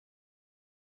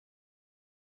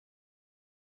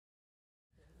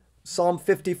Psalm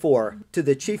 54, to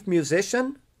the chief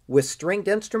musician with stringed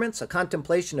instruments, a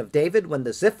contemplation of David when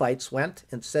the Ziphites went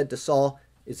and said to Saul,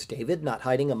 "Is David not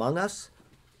hiding among us?"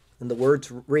 And the words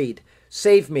read,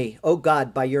 "Save me, O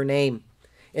God, by your name,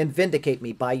 and vindicate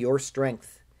me by your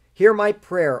strength. Hear my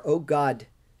prayer, O God.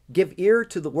 Give ear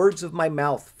to the words of my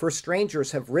mouth, for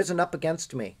strangers have risen up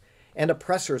against me, and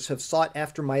oppressors have sought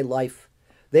after my life.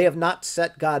 They have not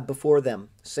set God before them.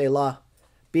 Selah.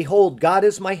 Behold, God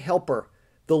is my helper.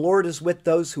 The Lord is with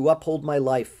those who uphold my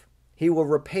life. He will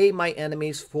repay my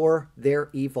enemies for their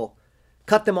evil.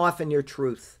 Cut them off in your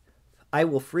truth. I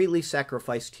will freely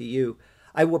sacrifice to you.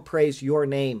 I will praise your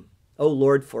name, O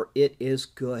Lord, for it is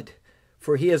good.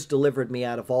 For he has delivered me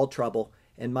out of all trouble,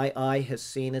 and my eye has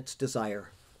seen its desire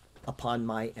upon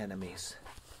my enemies."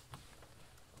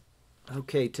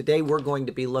 Okay, today we're going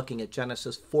to be looking at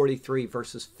Genesis 43,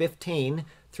 verses 15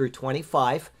 through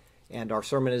 25, and our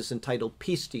sermon is entitled,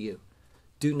 "Peace to You.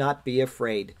 Do not be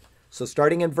afraid." So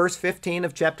starting in verse 15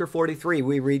 of chapter 43,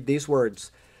 we read these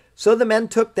words. "So the men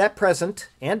took that present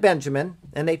and Benjamin,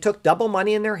 and they took double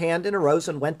money in their hand and arose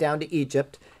and went down to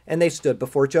Egypt, and they stood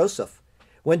before Joseph.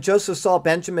 When Joseph saw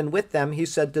Benjamin with them, he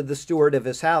said to the steward of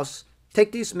his house,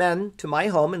 'Take these men to my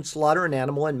home and slaughter an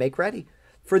animal and make ready,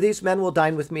 for these men will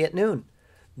dine with me at noon.'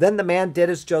 Then the man did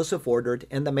as Joseph ordered,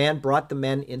 and the man brought the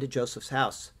men into Joseph's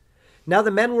house. Now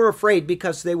the men were afraid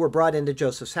because they were brought into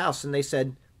Joseph's house, and they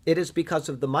said, 'It is because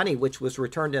of the money which was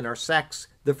returned in our sacks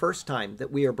the first time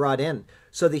that we are brought in,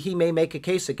 so that he may make a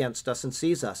case against us and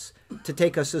seize us, to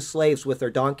take us as slaves with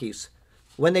their donkeys.'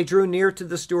 When they drew near to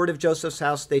the steward of Joseph's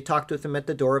house, they talked with him at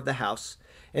the door of the house,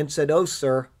 and said, 'O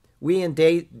sir, we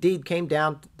indeed came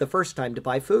down the first time to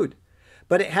buy food.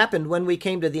 But it happened when we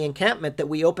came to the encampment that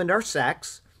we opened our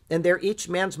sacks, and there each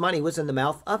man's money was in the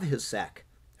mouth of his sack,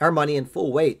 our money in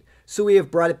full weight. So we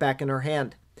have brought it back in our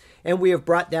hand. And we have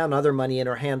brought down other money in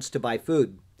our hands to buy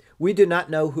food. We do not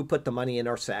know who put the money in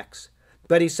our sacks.'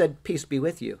 But he said, 'Peace be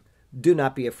with you. Do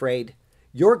not be afraid.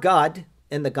 Your God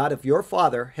and the God of your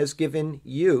father has given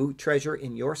you treasure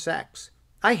in your sacks.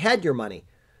 I had your money.'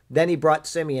 Then he brought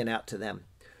Simeon out to them.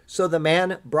 So the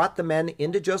man brought the men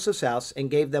into Joseph's house and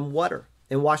gave them water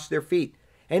and washed their feet,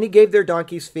 and he gave their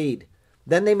donkeys feed.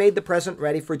 Then they made the present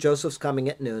ready for Joseph's coming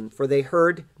at noon, for they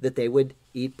heard that they would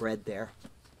eat bread there."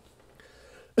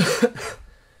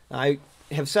 I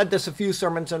have said this a few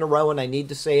sermons in a row, and I need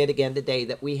to say it again today,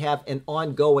 that we have an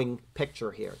ongoing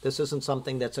picture here. This isn't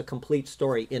something that's a complete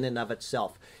story in and of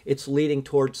itself. It's leading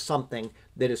towards something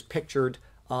that is pictured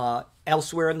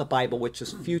elsewhere in the Bible, which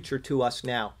is future to us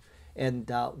now.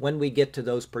 And when we get to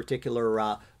those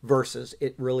particular verses,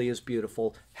 it really is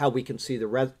beautiful how we can see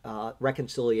the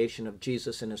reconciliation of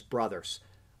Jesus and his brothers,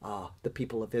 the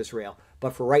people of Israel.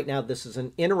 But for right now, this is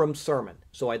an interim sermon.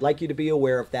 So I'd like you to be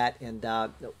aware of that. And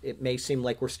it may seem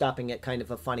like we're stopping at kind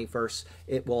of a funny verse.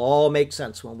 It will all make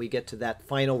sense when we get to that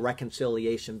final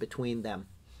reconciliation between them.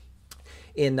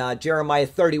 In Jeremiah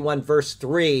 31, verse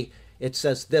 3, it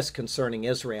says this concerning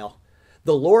Israel.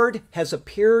 "The Lord has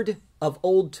appeared of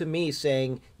old to me,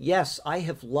 saying, 'Yes, I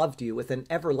have loved you with an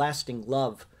everlasting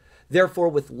love. Therefore,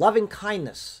 with loving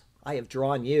kindness, I have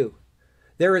drawn you.'"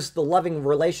 There is the loving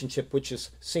relationship which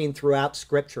is seen throughout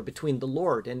Scripture between the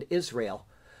Lord and Israel.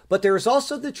 But there is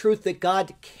also the truth that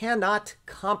God cannot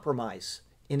compromise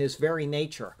in his very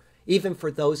nature, even for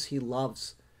those he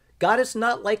loves. God is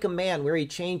not like a man where he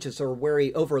changes or where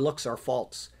he overlooks our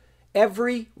faults.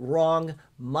 Every wrong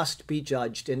must be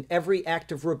judged, and every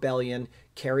act of rebellion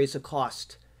carries a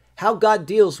cost. How God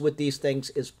deals with these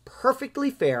things is perfectly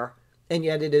fair, and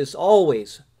yet it is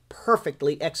always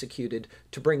perfectly executed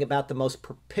to bring about the most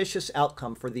propitious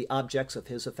outcome for the objects of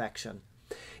his affection.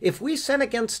 If we sin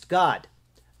against God,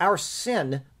 our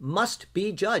sin must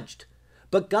be judged.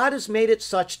 But God has made it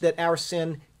such that our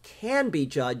sin can be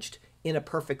judged in a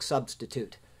perfect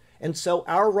substitute. And so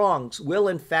our wrongs will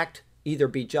in fact either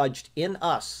be judged in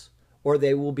us or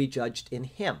they will be judged in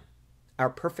him, our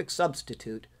perfect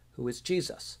substitute, who is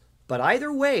Jesus. But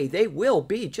either way, they will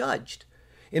be judged.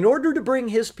 In order to bring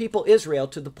his people Israel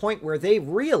to the point where they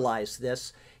realize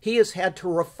this, he has had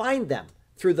to refine them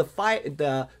through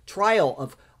the trial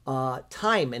of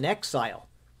time and exile.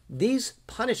 These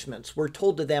punishments were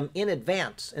told to them in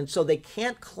advance, and so they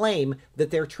can't claim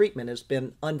that their treatment has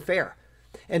been unfair.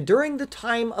 And during the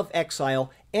time of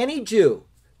exile, any Jew,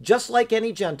 just like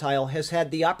any Gentile, has had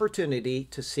the opportunity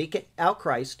to seek out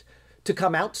Christ, to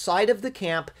come outside of the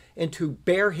camp, and to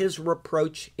bear his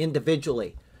reproach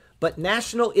individually. But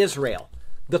national Israel,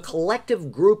 the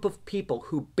collective group of people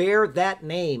who bear that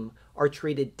name, are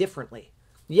treated differently.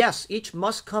 Yes, each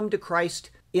must come to Christ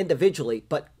individually,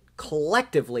 but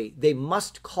collectively they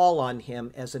must call on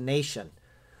him as a nation.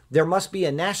 There must be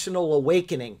a national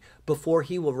awakening before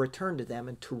he will return to them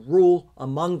and to rule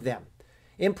among them.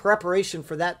 In preparation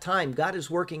for that time, God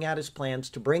is working out his plans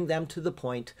to bring them to the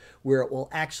point where it will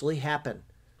actually happen.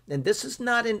 And this is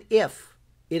not an if,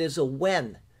 it is a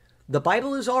when. The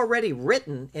Bible is already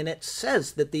written, and it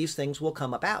says that these things will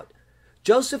come about.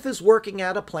 Joseph is working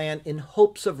out a plan in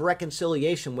hopes of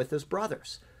reconciliation with his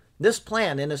brothers. This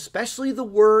plan, and especially the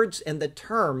words and the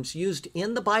terms used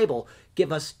in the Bible,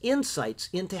 give us insights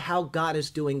into how God is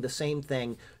doing the same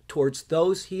thing towards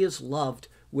those he has loved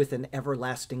with an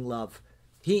everlasting love.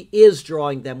 He is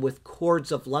drawing them with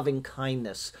cords of loving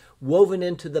kindness, woven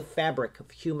into the fabric of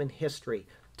human history,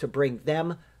 to bring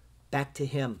them back to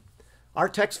him. Our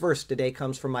text verse today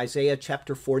comes from Isaiah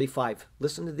chapter 45.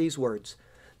 Listen to these words.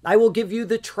 I will give you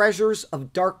the treasures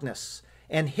of darkness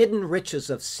and hidden riches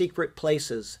of secret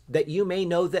places, that you may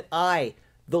know that I,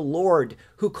 the Lord,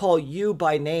 who call you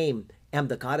by name, am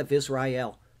the God of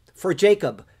Israel. For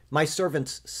Jacob, my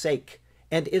servant's sake,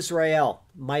 and Israel,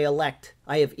 my elect,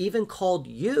 I have even called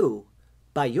you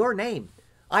by your name.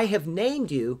 I have named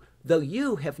you, though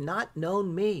you have not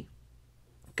known me.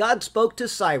 God spoke to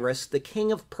Cyrus, the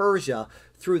king of Persia,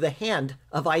 through the hand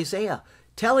of Isaiah,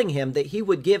 telling him that he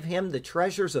would give him the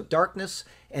treasures of darkness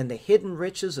and the hidden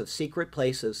riches of secret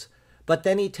places. But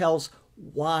then he tells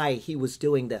why he was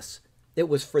doing this. It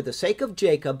was for the sake of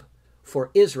Jacob, for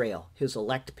Israel, his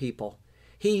elect people.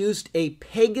 He used a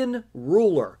pagan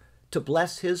ruler to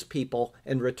bless his people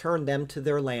and return them to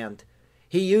their land.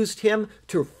 He used him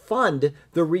to fund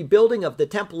the rebuilding of the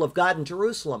temple of God in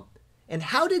Jerusalem. And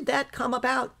how did that come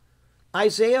about?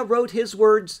 Isaiah wrote his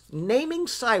words naming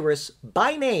Cyrus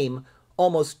by name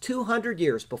almost 200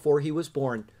 years before he was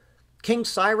born. King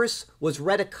Cyrus was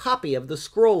read a copy of the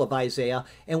scroll of Isaiah,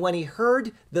 and when he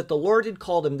heard that the Lord had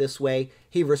called him this way,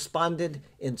 he responded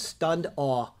in stunned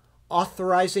awe,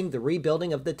 authorizing the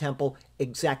rebuilding of the temple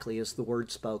exactly as the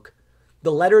word spoke.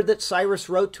 The letter that Cyrus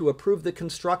wrote to approve the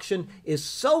construction is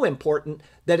so important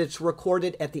that it's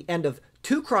recorded at the end of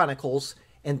 2 Chronicles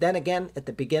and then again at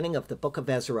the beginning of the book of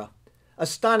Ezra.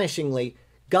 Astonishingly,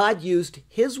 God used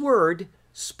his word,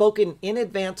 spoken in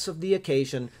advance of the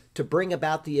occasion, to bring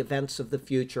about the events of the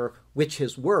future, which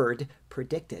his word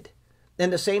predicted.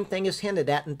 And the same thing is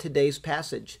hinted at in today's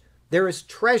passage. There is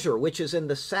treasure which is in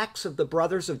the sacks of the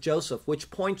brothers of Joseph, which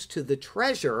points to the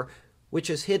treasure which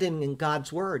is hidden in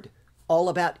God's word, all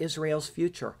about Israel's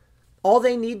future. All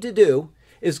they need to do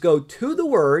is go to the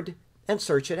word and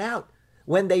search it out.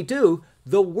 When they do,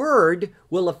 the word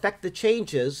will affect the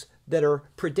changes that are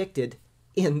predicted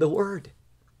in the word.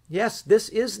 Yes, this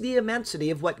is the immensity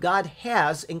of what God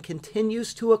has and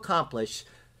continues to accomplish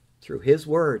through his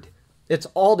word. It's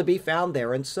all to be found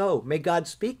there, and so may God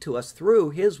speak to us through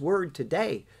his word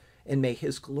today, and may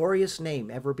his glorious name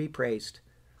ever be praised.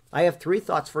 I have 3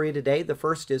 thoughts for you today. The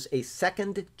first is a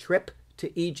second trip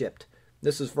to Egypt.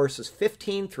 This is verses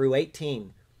 15 through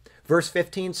 18. Verse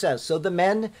 15 says, So the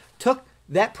men took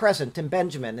that present in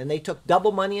Benjamin, and they took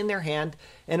double money in their hand,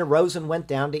 and arose and went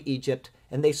down to Egypt,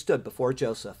 and they stood before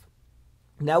Joseph.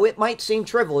 Now it might seem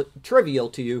trivial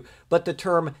to you, but the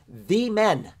term the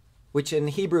men, which in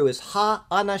Hebrew is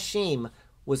ha-anashim,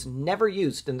 was never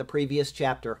used in the previous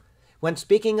chapter. When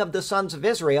speaking of the sons of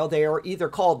Israel, they are either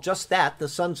called just that, the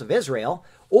sons of Israel,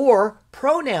 or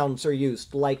pronouns are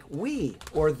used like we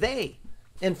or they.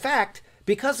 In fact,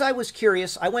 because I was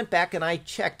curious, I went back and I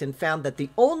checked and found that the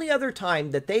only other time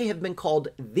that they have been called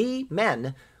the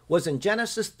men was in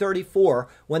Genesis 34,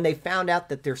 when they found out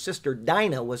that their sister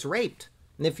Dinah was raped.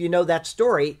 And if you know that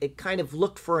story, it kind of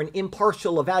looked for an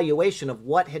impartial evaluation of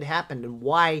what had happened and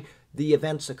why the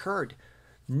events occurred.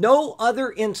 No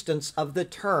other instance of the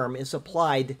term is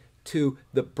applied to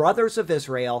the brothers of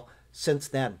Israel since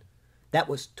then. That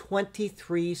was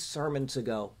 23 sermons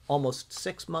ago, almost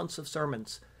 6 months of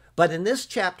sermons. But in this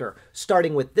chapter,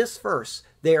 starting with this verse,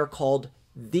 they are called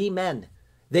the men.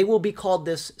 They will be called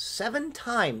this 7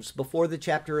 times before the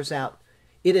chapter is out.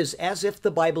 It is as if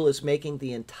the Bible is making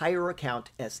the entire account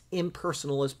as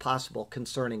impersonal as possible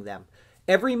concerning them.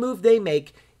 Every move they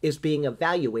make is being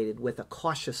evaluated with a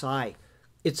cautious eye.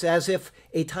 It's as if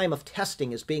a time of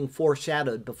testing is being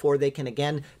foreshadowed before they can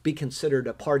again be considered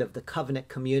a part of the covenant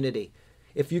community.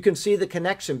 If you can see the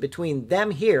connection between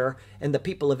them here and the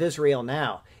people of Israel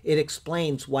now, it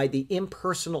explains why the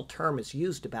impersonal term is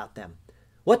used about them.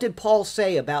 What did Paul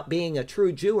say about being a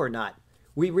true Jew or not?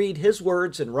 We read his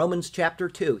words in Romans chapter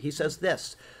 2. He says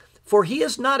this, For he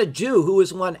is not a Jew who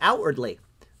is one outwardly,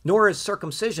 nor is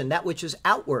circumcision that which is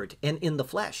outward and in the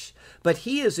flesh. But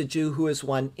he is a Jew who is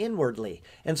one inwardly,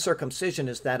 and circumcision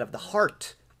is that of the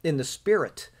heart, in the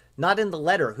spirit, not in the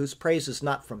letter, whose praise is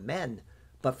not from men,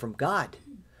 but from God.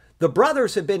 The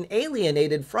brothers have been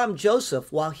alienated from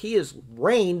Joseph while he has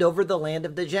reigned over the land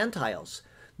of the Gentiles.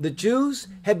 The Jews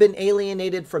have been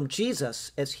alienated from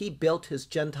Jesus as he built his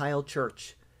Gentile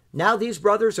church. Now these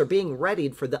brothers are being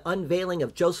readied for the unveiling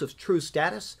of Joseph's true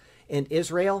status, and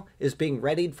Israel is being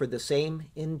readied for the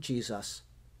same in Jesus.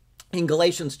 In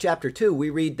Galatians chapter 2, we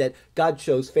read that God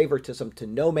shows favoritism to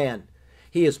no man.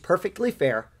 He is perfectly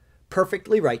fair,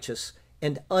 perfectly righteous,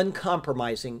 and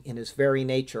uncompromising in his very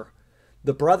nature.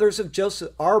 The brothers of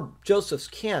Joseph are Joseph's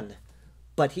kin,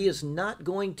 but he is not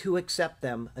going to accept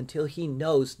them until he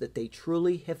knows that they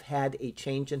truly have had a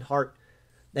change in heart.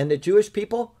 And the Jewish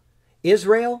people,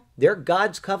 Israel, they're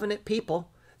God's covenant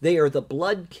people. They are the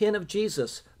blood kin of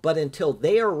Jesus, but until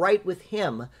they are right with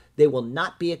him, they will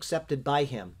not be accepted by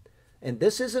him. And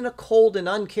this isn't a cold and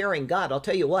uncaring God. I'll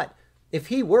tell you what, if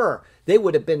he were, they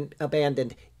would have been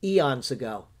abandoned eons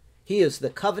ago. He is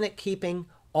the covenant-keeping,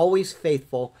 always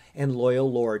faithful, and loyal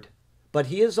Lord. But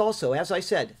he is also, as I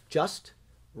said, just,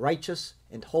 righteous,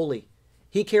 and holy.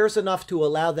 He cares enough to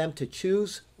allow them to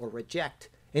choose or reject,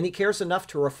 and he cares enough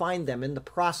to refine them in the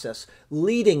process,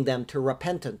 leading them to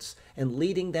repentance and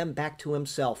leading them back to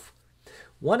himself.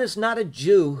 One is not a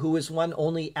Jew who is one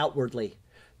only outwardly,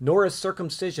 nor is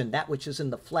circumcision that which is in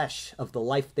the flesh of the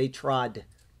life they trod.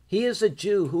 He is a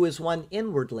Jew who is one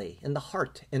inwardly, in the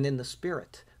heart and in the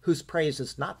spirit, whose praise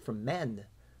is not from men,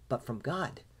 but from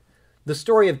God. The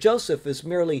story of Joseph is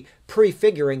merely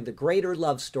prefiguring the greater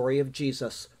love story of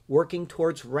Jesus, working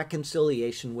towards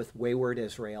reconciliation with wayward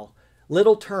Israel.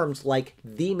 Little terms like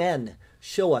the men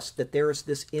show us that there is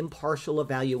this impartial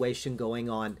evaluation going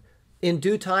on. In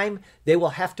due time, they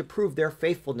will have to prove their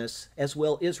faithfulness, as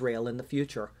will Israel in the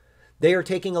future. They are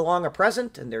taking along a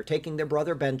present, and they're taking their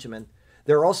brother Benjamin.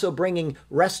 They're also bringing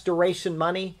restoration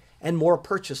money and more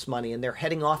purchase money, and they're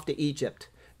heading off to Egypt.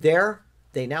 There,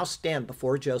 they now stand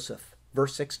before Joseph.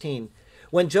 Verse 16,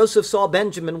 when Joseph saw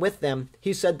Benjamin with them,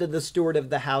 he said to the steward of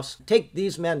the house, take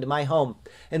these men to my home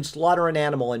and slaughter an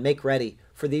animal and make ready,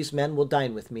 for these men will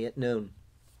dine with me at noon.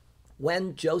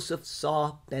 When Joseph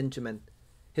saw Benjamin,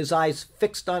 his eyes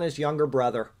fixed on his younger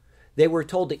brother, they were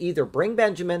told to either bring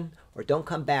Benjamin or don't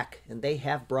come back, and they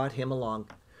have brought him along.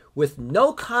 With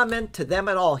no comment to them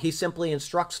at all, he simply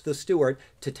instructs the steward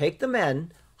to take the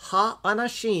men,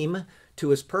 ha-anashim, to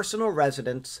his personal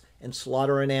residence and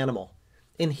slaughter an animal.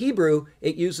 In Hebrew,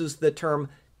 it uses the term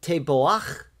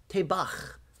teboach,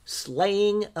 tebach,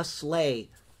 slaying a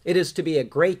slay. It is to be a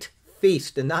great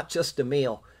feast and not just a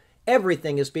meal.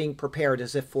 Everything is being prepared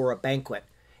as if for a banquet,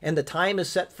 and the time is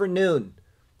set for noon.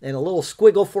 And a little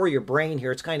squiggle for your brain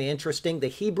here. It's kind of interesting. The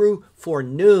Hebrew for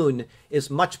noon is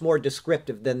much more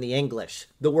descriptive than the English.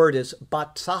 The word is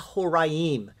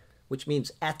batzahoraim, which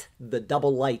means at the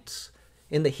double lights.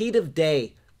 In the heat of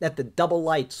day, at the double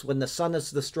lights, when the sun is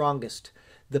the strongest,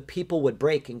 the people would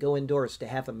break and go indoors to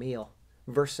have a meal.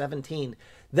 Verse 17,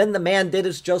 then the man did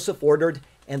as Joseph ordered,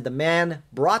 and the man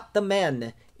brought the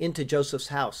men into Joseph's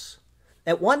house.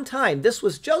 At one time, this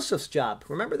was Joseph's job.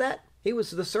 Remember that? He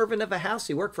was the servant of a house.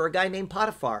 He worked for a guy named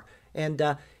Potiphar,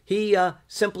 and he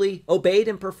simply obeyed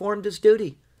and performed his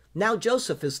duty. Now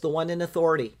Joseph is the one in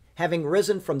authority, having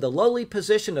risen from the lowly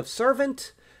position of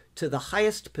servant to the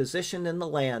highest position in the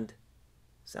land.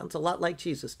 Sounds a lot like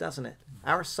Jesus, doesn't it?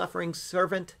 Our suffering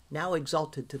servant, now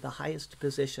exalted to the highest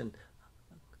position.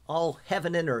 All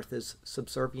heaven and earth is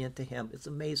subservient to him. It's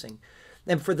amazing.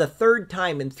 And for the third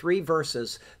time in 3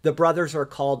 verses, the brothers are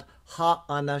called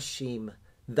ha-anashim,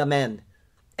 the men.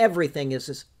 Everything is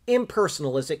as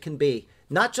impersonal as it can be,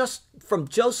 not just from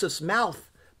Joseph's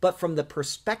mouth, but from the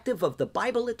perspective of the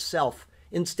Bible itself.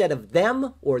 Instead of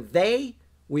them or they,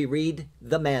 we read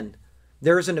the men.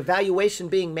 There is an evaluation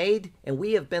being made, and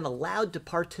we have been allowed to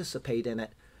participate in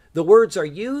it. The words are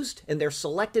used, and they're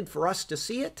selected for us to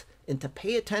see it and to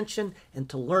pay attention and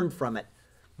to learn from it.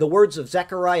 The words of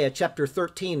Zechariah chapter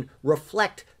 13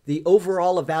 reflect the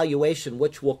overall evaluation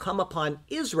which will come upon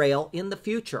Israel in the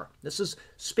future. This is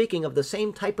speaking of the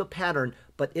same type of pattern,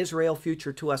 but Israel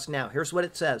future to us now. Here's what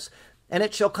it says. And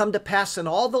it shall come to pass in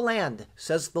all the land,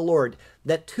 says the Lord,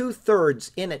 that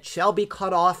 2/3 in it shall be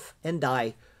cut off and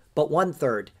die, but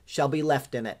 1/3 shall be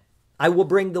left in it. I will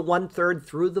bring the 1/3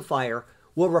 through the fire,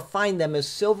 will refine them as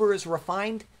silver is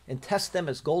refined, and test them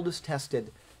as gold is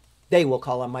tested. They will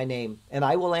call on my name, and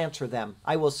I will answer them.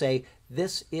 I will say,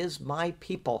 this is my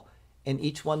people. And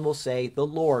each one will say, the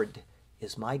Lord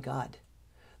is my God.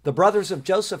 The brothers of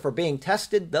Joseph are being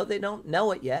tested, though they don't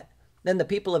know it yet. Then the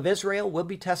people of Israel will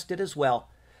be tested as well.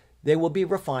 They will be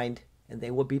refined, and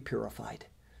they will be purified.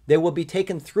 They will be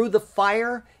taken through the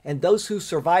fire, and those who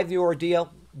survive the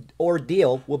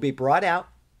ordeal will be brought out,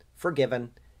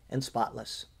 forgiven, and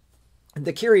spotless.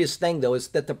 The curious thing, though, is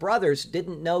that the brothers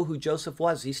didn't know who Joseph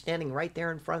was. He's standing right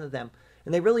there in front of them,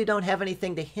 and they really don't have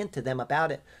anything to hint to them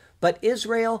about it. But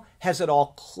Israel has it all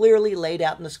clearly laid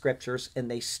out in the scriptures,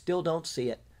 and they still don't see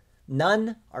it.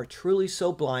 None are truly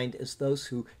so blind as those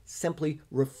who simply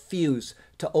refuse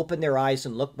to open their eyes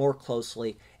and look more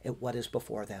closely at what is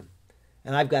before them.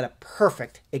 And I've got a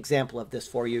perfect example of this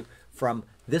for you from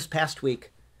this past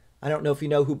week. I don't know if you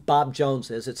know who Bob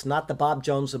Jones is. It's not the Bob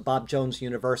Jones of Bob Jones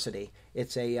University.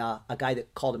 It's a guy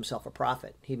that called himself a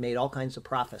prophet. He made all kinds of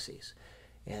prophecies,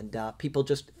 and people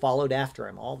just followed after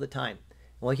him all the time.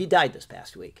 Well, he died this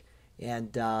past week,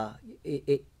 and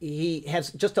he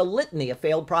has just a litany of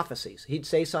failed prophecies. He'd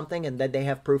say something, and then they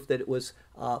have proof that it was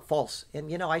false. And,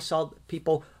 you know, I saw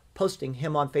people posting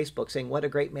him on Facebook saying, what a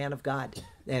great man of God,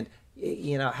 and,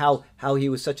 you know, how he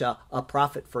was such a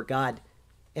prophet for God.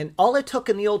 And all it took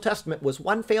in the Old Testament was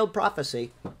one failed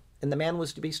prophecy, and the man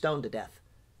was to be stoned to death.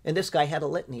 And this guy had a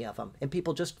litany of them, and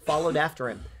people just followed after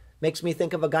him. Makes me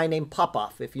think of a guy named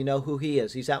Popoff, if you know who he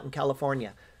is. He's out in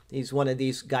California. He's one of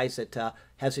these guys that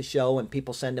has a show, and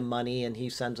people send him money, and he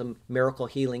sends them miracle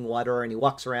healing water, and he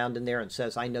walks around in there and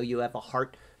says, I know you have a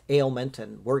heart ailment,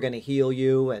 and we're going to heal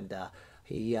you. And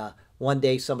one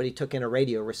day somebody took in a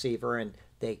radio receiver, and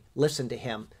they listened to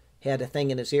him. He had a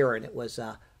thing in his ear, and it was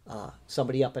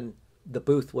somebody up in the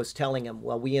booth was telling him,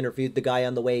 well, we interviewed the guy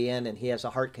on the way in, and he has a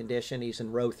heart condition. He's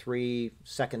in row 3,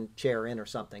 second chair in or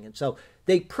something. And so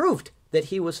they proved that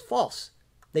he was false.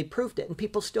 They proved it, and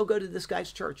people still go to this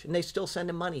guy's church, and they still send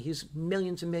him money. He's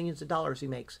millions and millions of dollars he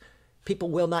makes. People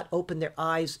will not open their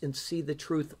eyes and see the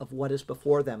truth of what is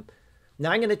before them.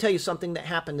 Now, I'm going to tell you something that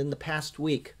happened in the past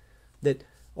week,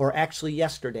 or actually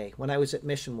yesterday when I was at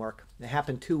mission work. It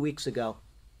happened 2 weeks ago.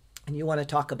 And you want to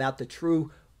talk about the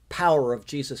true power of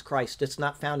Jesus Christ. It's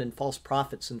not found in false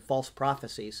prophets and false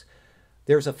prophecies.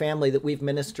 There's a family that we've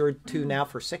ministered to now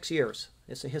for 6 years.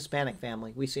 It's a Hispanic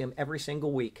family. We see them every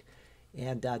single week.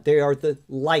 And they are the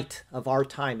light of our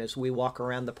time as we walk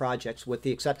around the projects, with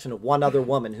the exception of one other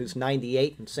woman who's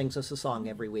 98 and sings us a song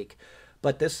every week.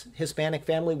 But this Hispanic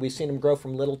family, we've seen them grow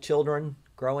from little children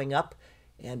growing up.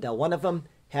 And one of them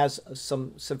has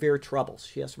some severe troubles.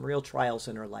 She has some real trials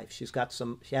in her life. She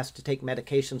has to take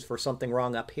medications for something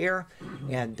wrong up here,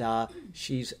 and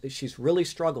she's really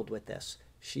struggled with this.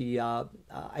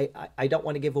 I don't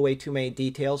want to give away too many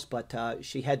details, but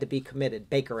she had to be committed,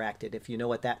 Baker acted, if you know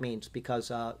what that means,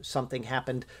 because something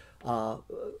happened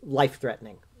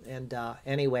life-threatening. And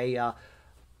anyway,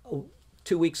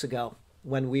 2 weeks ago,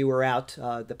 when we were out,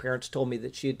 the parents told me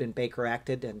that she had been Baker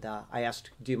acted, and I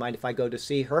asked, do you mind if I go to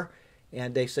see her?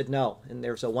 And they said no, and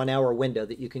there's a 1 hour window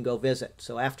that you can go visit.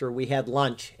 So after we had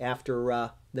lunch,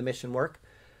 after the mission work,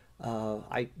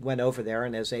 I went over there,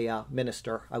 and as a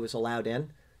minister, I was allowed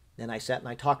in, and I sat and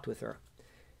I talked with her.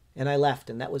 And I left,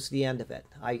 and that was the end of it.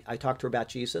 I talked to her about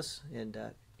Jesus, and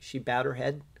she bowed her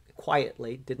head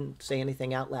quietly, didn't say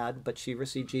anything out loud, but she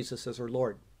received Jesus as her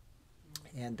Lord.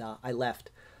 And I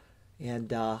left.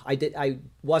 And I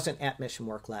wasn't at mission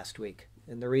work last week.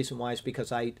 And the reason why is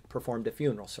because I performed a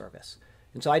funeral service.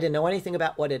 And so I didn't know anything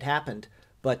about what had happened.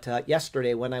 But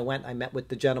yesterday when I went, I met with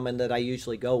the gentleman that I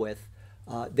usually go with.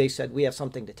 They said, we have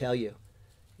something to tell you.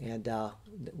 And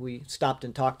we stopped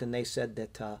and talked, and they said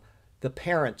that the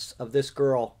parents of this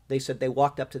girl, they said they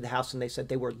walked up to the house, and they said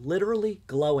they were literally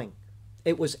glowing.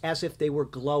 It was as if they were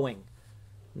glowing.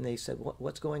 And they said,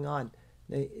 what's going on?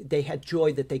 They had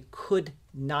joy that they could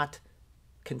not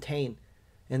contain.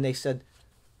 And they said,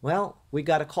 well, we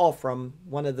got a call from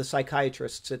one of the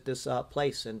psychiatrists at this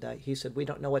place, and he said, we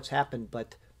don't know what's happened,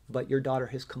 but your daughter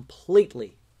has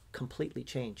completely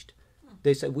changed.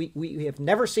 They said, we have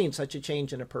never seen such a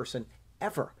change in a person,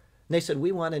 ever. And they said,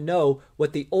 we want to know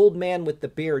what the old man with the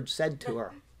beard said to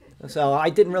her. So I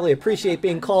didn't really appreciate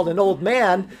being called an old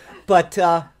man, but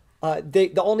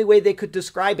the only way they could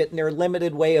describe it in their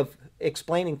limited way of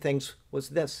explaining things was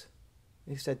this.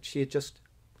 He said she had just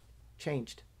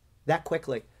changed that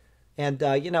quickly. And,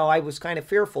 I was kind of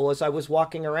fearful as I was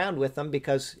walking around with them,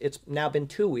 because it's now been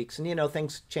 2 weeks, and,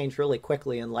 things change really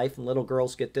quickly in life, and little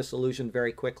girls get disillusioned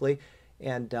very quickly.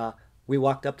 And we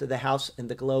walked up to the house, and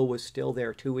the glow was still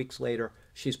there 2 weeks later.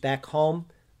 She's back home.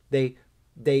 They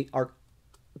are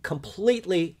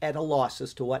completely at a loss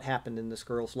as to what happened in this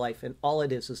girl's life, and all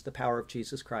it is the power of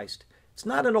Jesus Christ. It's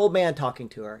not an old man talking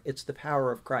to her. It's the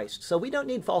power of Christ. So we don't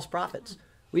need false prophets.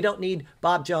 We don't need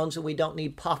Bob Jones, and we don't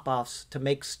need pop-offs to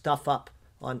make stuff up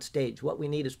on stage. What we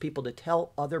need is people to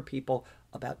tell other people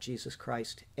about Jesus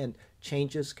Christ, and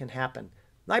changes can happen.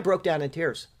 And I broke down in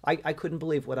tears. I couldn't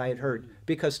believe what I had heard,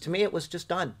 because to me it was just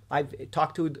done. I've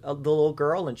talked to the little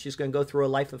girl, and she's going to go through a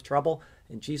life of trouble,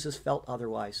 and Jesus felt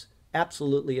otherwise.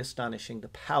 Absolutely astonishing, the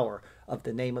power of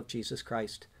the name of Jesus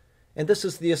Christ. And this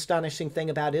is the astonishing thing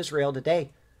about Israel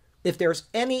today. If there's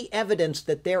any evidence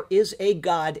that there is a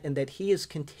God and that he is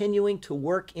continuing to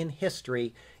work in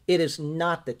history, it is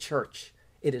not the church.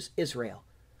 It is Israel.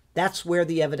 That's where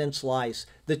the evidence lies.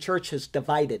 The church has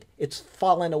divided. It's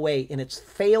fallen away, and it's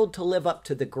failed to live up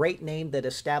to the great name that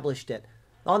established it.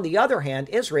 On the other hand,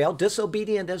 Israel,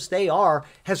 disobedient as they are,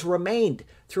 has remained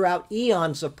throughout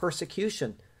eons of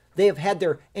persecution. They have had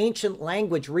their ancient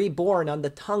language reborn on the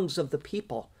tongues of the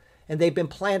people, and they've been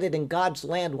planted in God's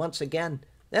land once again.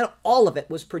 And all of it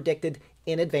was predicted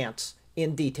in advance,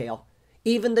 in detail.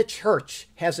 Even the church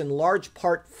has in large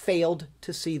part failed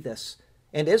to see this.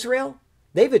 And Israel,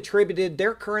 they've attributed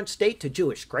their current state to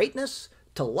Jewish greatness,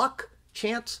 to luck,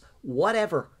 chance,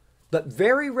 whatever. But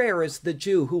very rare is the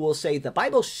Jew who will say, the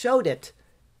Bible showed it.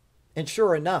 And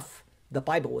sure enough, the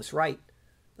Bible was right.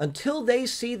 Until they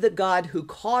see the God who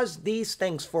caused these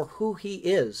things for who he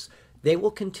is, they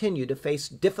will continue to face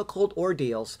difficult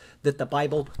ordeals that the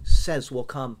Bible says will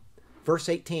come. Verse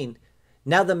 18,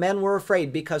 now the men were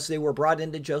afraid because they were brought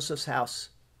into Joseph's house.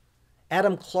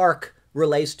 Adam Clarke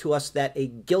relays to us that a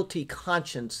guilty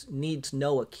conscience needs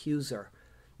no accuser.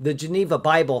 The Geneva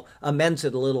Bible amends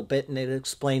it a little bit, and it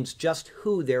explains just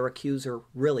who their accuser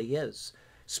really is.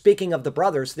 Speaking of the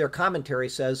brothers, their commentary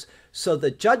says, so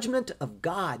the judgment of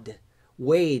God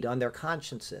weighed on their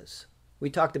consciences. We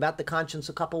talked about the conscience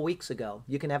a couple weeks ago.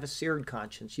 You can have a seared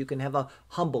conscience. You can have a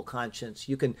humble conscience.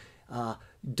 You can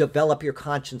develop your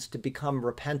conscience to become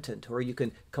repentant, or you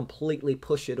can completely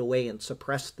push it away and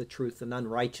suppress the truth and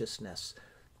unrighteousness.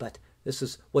 But this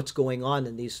is what's going on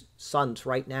in these sons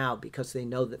right now because they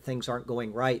know that things aren't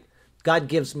going right. God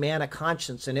gives man a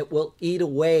conscience, and it will eat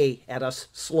away at us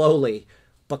slowly,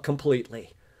 but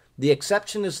completely. The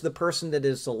exception is the person that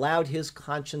has allowed his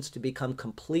conscience to become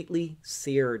completely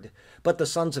seared. But the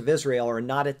sons of Israel are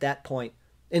not at that point.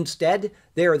 Instead,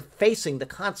 they are facing the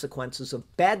consequences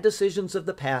of bad decisions of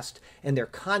the past, and their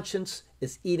conscience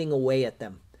is eating away at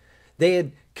them. They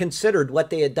had considered what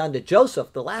they had done to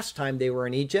Joseph the last time they were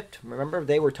in Egypt. Remember,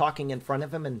 they were talking in front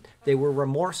of him and they were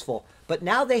remorseful. But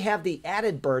now they have the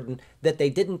added burden that they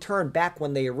didn't turn back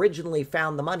when they originally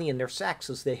found the money in their sacks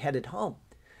as they headed home.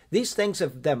 These things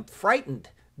have them frightened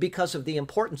because of the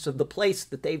importance of the place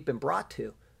that they've been brought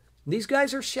to. These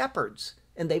guys are shepherds,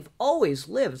 and they've always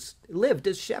lived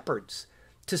as shepherds.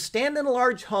 To stand in a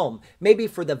large home, maybe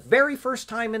for the very first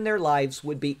time in their lives,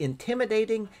 would be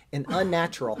intimidating and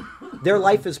unnatural. Their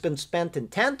life has been spent in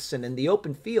tents and in the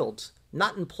open fields,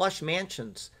 not in plush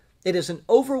mansions. It is an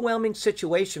overwhelming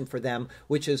situation for them,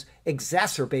 which is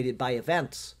exacerbated by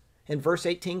events. And verse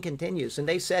 18 continues, and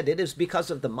they said, it is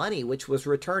because of the money which was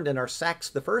returned in our sacks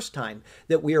the first time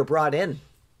that we are brought in,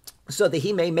 so that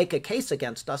he may make a case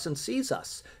against us and seize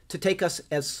us, to take us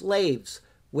as slaves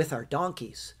with our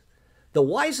donkeys. The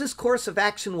wisest course of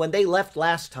action when they left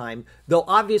last time, though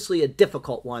obviously a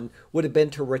difficult one, would have been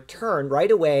to return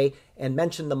right away and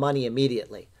mention the money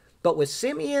immediately. But with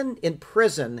Simeon in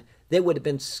prison, they would have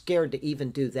been scared to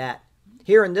even do that.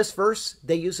 Here in this verse,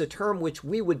 they use a term which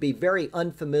we would be very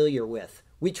unfamiliar with.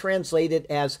 We translate it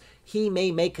as, he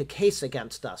may make a case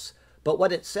against us. But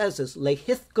what it says is,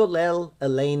 lehithgolel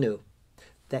eleinu,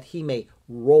 that he may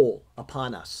roll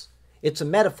upon us. It's a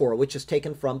metaphor which is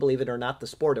taken from, believe it or not, the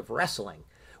sport of wrestling.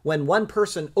 When one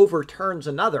person overturns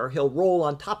another, he'll roll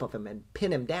on top of him and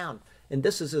pin him down. And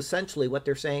this is essentially what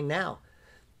they're saying now.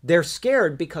 They're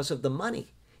scared because of the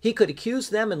money. He could accuse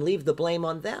them and leave the blame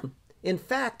on them. In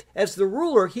fact, as the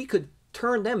ruler, he could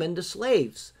turn them into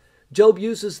slaves. Job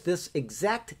uses this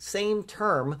exact same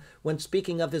term when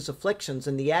speaking of his afflictions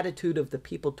and the attitude of the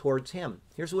people towards him.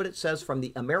 Here's what it says from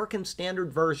the American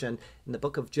Standard Version in the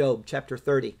book of Job, chapter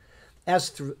 30. As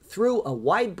through a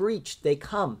wide breach they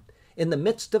come. In the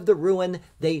midst of the ruin,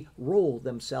 they roll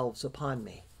themselves upon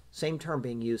me. Same term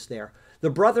being used there. The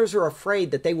brothers are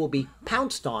afraid that they will be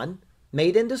pounced on,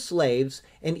 made into slaves,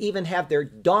 and even have their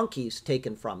donkeys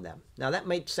taken from them. Now that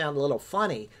might sound a little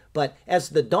funny, but as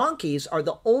the donkeys are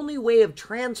the only way of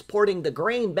transporting the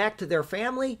grain back to their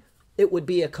family, it would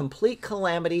be a complete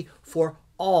calamity for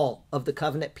all of the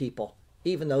covenant people,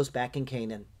 even those back in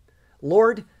Canaan.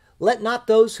 Lord, let not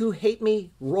those who hate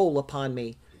me roll upon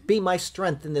me. Be my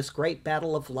strength in this great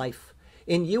battle of life.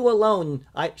 In you alone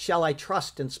shall I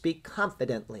trust and speak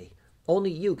confidently.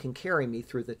 Only you can carry me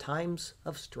through the times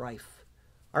of strife.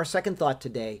 Our second thought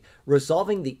today,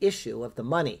 resolving the issue of the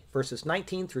money, verses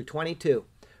 19 through 22.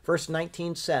 Verse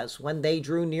 19 says, when they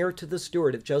drew near to the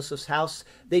steward of Joseph's house,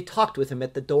 they talked with him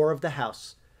at the door of the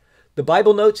house. The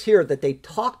Bible notes here that they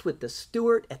talked with the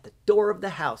steward at the door of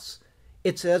the house.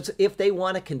 It's as if they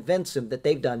want to convince him that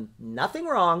they've done nothing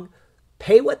wrong,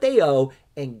 pay what they owe,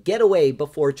 and get away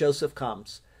before Joseph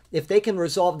comes. If they can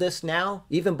resolve this now,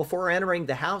 even before entering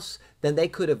the house, then they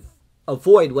could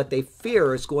avoid what they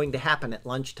fear is going to happen at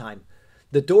lunchtime.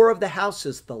 The door of the house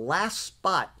is the last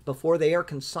spot before they are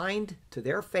consigned to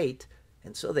their fate,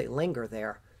 and so they linger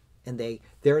there. And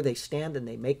there they stand and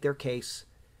they make their case.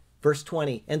 Verse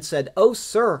 20, and said, "O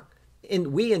sir,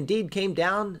 we indeed came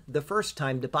down the first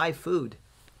time to buy food."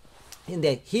 In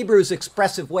the Hebrew's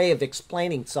expressive way of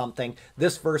explaining something,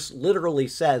 this verse literally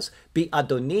says, Bi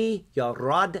Adoni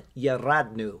yarad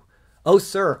yaradnu. "O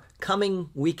sir, coming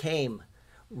we came."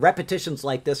 Repetitions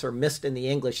like this are missed in the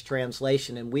English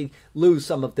translation, and we lose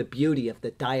some of the beauty of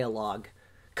the dialogue.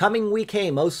 "Coming we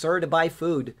came, O sir, to buy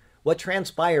food." What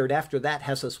transpired after that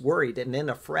has us worried and in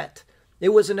a fret. It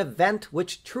was an event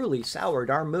which truly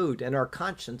soured our mood, and our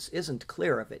conscience isn't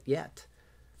clear of it yet.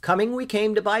 Coming we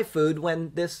came to buy food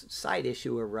when this side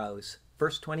issue arose.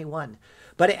 Verse 21.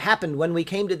 "But it happened when we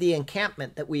came to the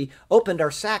encampment that we opened our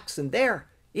sacks, and there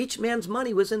each man's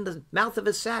money was in the mouth of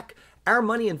his sack, our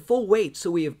money in full weight,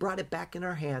 so we have brought it back in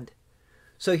our hand."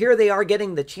 So here they are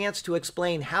getting the chance to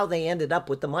explain how they ended up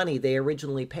with the money they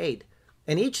originally paid.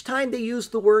 And each time they use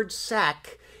the word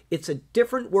sack, it's a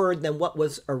different word than what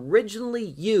was originally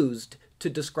used to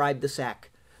describe the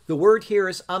sack. The word here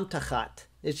is amtachat.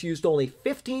 It's used only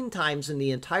 15 times in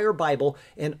the entire Bible,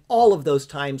 and all of those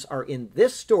times are in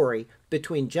this story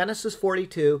between Genesis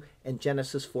 42 and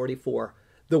Genesis 44.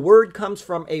 The word comes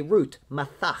from a root,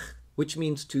 mathach, which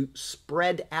means to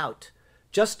spread out.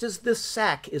 Just as this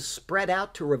sack is spread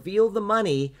out to reveal the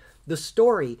money, the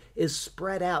story is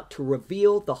spread out to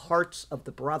reveal the hearts of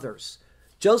the brothers.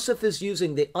 Joseph is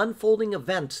using the unfolding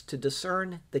events to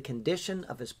discern the condition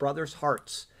of his brothers'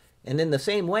 hearts. And in the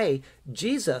same way,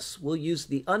 Jesus will use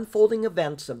the unfolding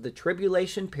events of the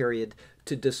tribulation period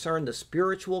to discern the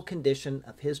spiritual condition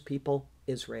of his people,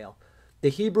 Israel. The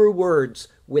Hebrew words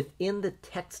within the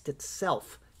text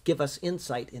itself give us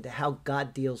insight into how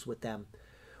God deals with them.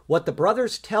 What the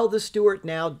brothers tell the steward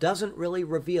now doesn't really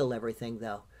reveal everything,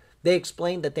 though. They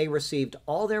explain that they received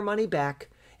all their money back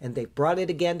and they brought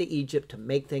it again to Egypt to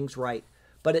make things right.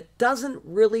 But it doesn't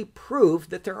really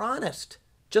prove that they're honest,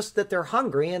 just that they're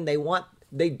hungry and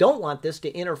they don't want this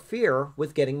to interfere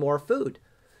with getting more food.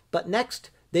 But next,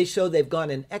 they show they've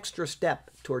gone an extra step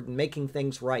toward making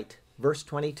things right. Verse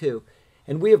 22,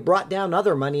 "And we have brought down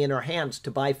other money in our hands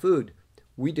to buy food.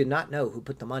 We do not know who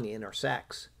put the money in our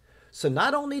sacks." So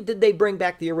not only did they bring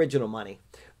back the original money,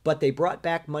 but they brought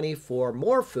back money for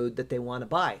more food that they want to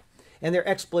buy. And their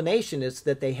explanation is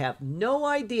that they have no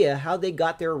idea how they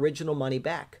got their original money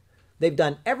back. They've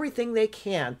done everything they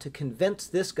can to convince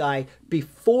this guy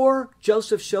before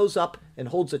Joseph shows up and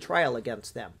holds a trial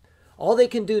against them. All they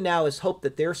can do now is hope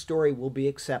that their story will be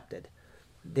accepted.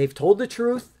 They've told the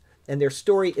truth, and their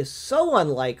story is so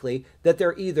unlikely that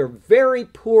they're either very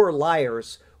poor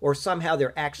liars or somehow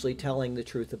they're actually telling the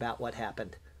truth about what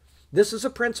happened. This is a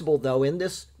principle, though, in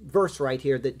this verse right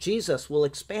here that Jesus will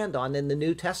expand on in the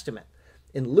New Testament.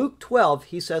 In Luke 12,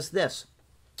 he says this,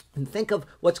 and think of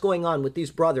what's going on with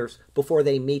these brothers before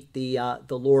they meet the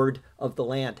Lord of the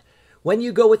land. "When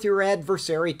you go with your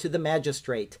adversary to the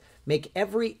magistrate, make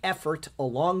every effort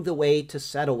along the way to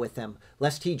settle with him,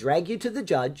 lest he drag you to the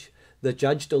judge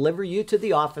deliver you to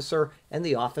the officer, and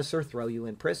the officer throw you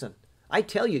in prison. I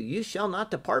tell you, you shall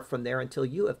not depart from there until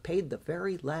you have paid the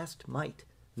very last mite."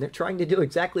 And they're trying to do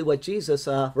exactly what Jesus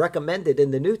recommended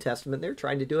in the New Testament. They're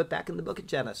trying to do it back in the book of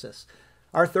Genesis.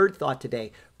 Our third thought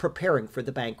today, preparing for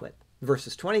the banquet.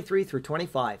 Verses 23 through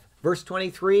 25. Verse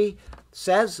 23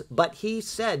 says, "But he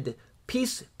said,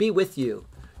 'Peace be with you.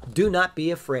 Do not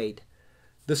be afraid.'"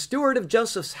 The steward of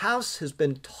Joseph's house has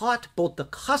been taught both the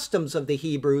customs of the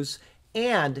Hebrews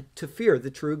and to fear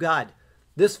the true God.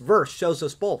 This verse shows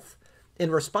us both.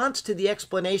 In response to the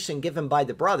explanation given by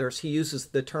the brothers, he uses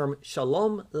the term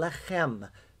shalom lechem,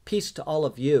 peace to all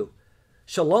of you.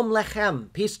 Shalom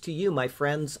lechem, peace to you, my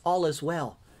friends, all is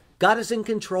well. God is in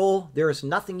control. There is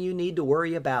nothing you need to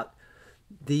worry about.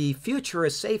 The future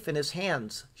is safe in his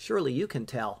hands. Surely you can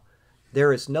tell.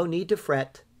 There is no need to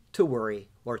fret, to worry,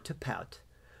 or to pout.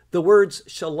 The words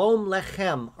shalom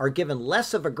lechem are given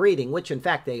less of a greeting, which in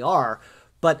fact they are,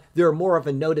 but they're more of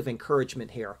a note of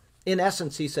encouragement here. In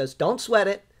essence, he says, don't sweat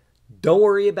it. Don't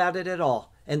worry about it at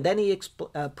all. And then he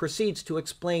proceeds to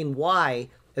explain why,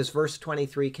 as verse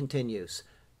 23 continues.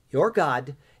 Your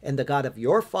God and the God of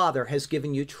your father has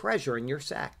given you treasure in your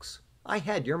sacks. I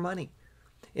had your money.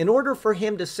 In order for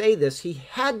him to say this, he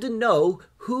had to know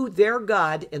who their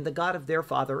God and the God of their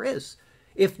father is.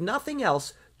 If nothing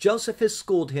else, Joseph has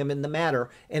schooled him in the matter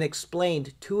and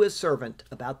explained to his servant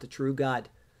about the true God.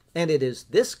 And it is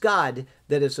this God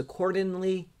that has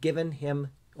accordingly given him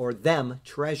or them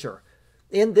treasure.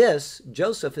 In this,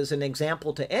 Joseph is an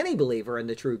example to any believer in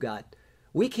the true God.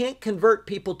 We can't convert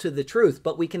people to the truth,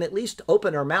 but we can at least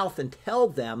open our mouth and tell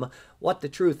them what the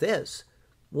truth is.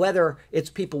 Whether it's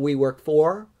people we work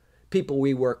for, people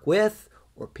we work with,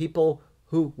 or people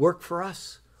who work for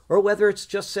us, or whether it's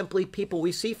just simply people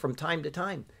we see from time to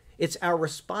time. It's our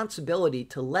responsibility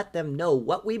to let them know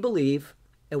what we believe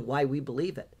and why we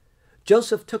believe it.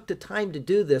 Joseph took the time to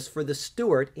do this for the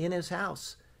steward in his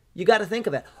house. You got to think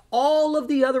of it. All of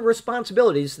the other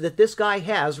responsibilities that this guy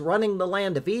has running the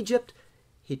land of Egypt,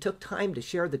 he took time to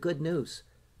share the good news.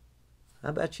 How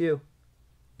about you?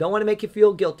 Don't want to make you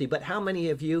feel guilty, but how many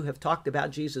of you have talked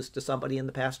about Jesus to somebody in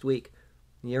the past week?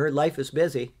 Your life is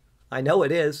busy. I know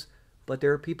it is, but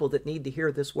there are people that need to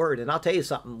hear this word. And I'll tell you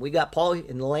something. We got Paul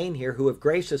and Elaine here who have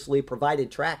graciously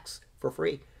provided tracts for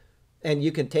free. And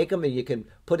you can take them and you can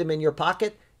put them in your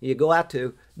pocket. You go out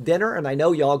to dinner, and I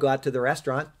know you all go out to the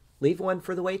restaurant. Leave one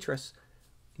for the waitress.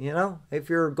 You know, if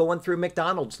you're going through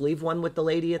McDonald's, leave one with the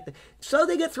lady at the... So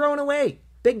they get thrown away.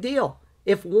 Big deal.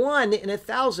 If 1 in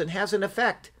 1,000 has an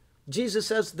effect, Jesus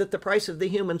says that the price of the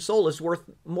human soul is worth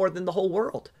more than the whole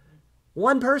world.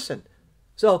 One person.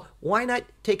 So why not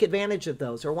take advantage of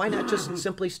those? Or why not just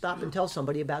simply stop and tell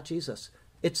somebody about Jesus?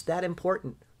 It's that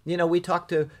important. You know, we talked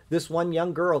to this one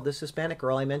young girl, this Hispanic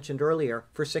girl I mentioned earlier,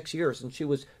 for 6 years, and she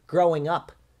was growing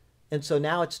up. And so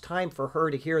now it's time for her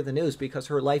to hear the news because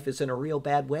her life is in a real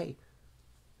bad way.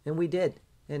 And we did.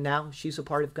 And now she's a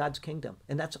part of God's kingdom.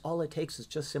 And that's all it takes is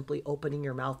just simply opening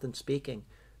your mouth and speaking.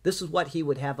 This is what he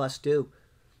would have us do.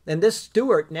 And this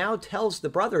steward now tells the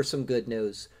brother some good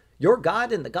news. Your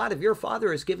God and the God of your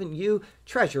father has given you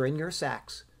treasure in your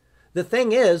sacks. The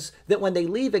thing is that when they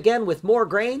leave again with more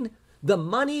grain, the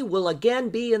money will again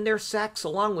be in their sacks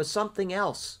along with something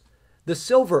else. The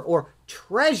silver, or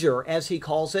treasure as he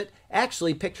calls it,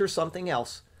 actually pictures something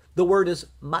else. The word is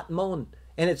matmon,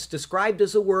 and it's described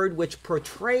as a word which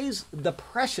portrays the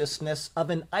preciousness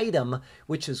of an item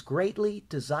which is greatly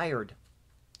desired.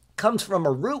 Comes from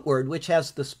a root word which has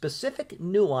the specific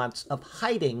nuance of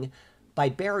hiding by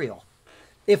burial.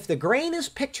 If the grain is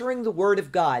picturing the word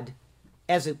of God,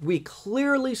 as we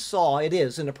clearly saw it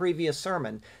is in a previous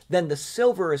sermon, then the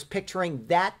silver is picturing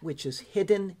that which is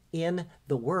hidden in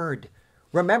the word.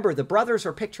 Remember, the brothers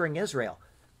are picturing Israel.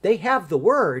 They have the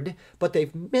word, but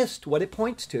they've missed what it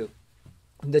points to.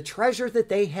 The treasure that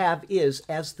they have is,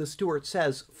 as the steward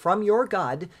says, from your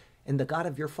God and the God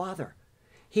of your father.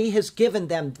 He has given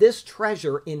them this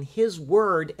treasure in his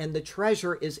word, and the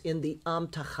treasure is in the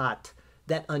amtachat,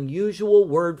 that unusual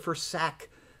word for sack.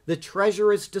 The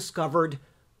treasure is discovered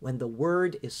when the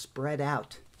word is spread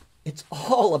out. It's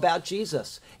all about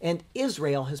Jesus, and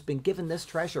Israel has been given this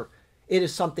treasure. It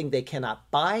is something they cannot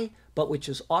buy, but which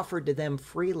is offered to them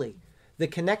freely. The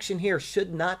connection here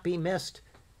should not be missed.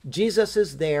 Jesus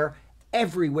is there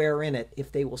everywhere in it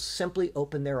if they will simply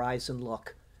open their eyes and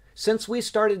look. Since we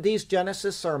started these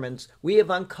Genesis sermons, we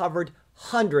have uncovered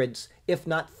hundreds, if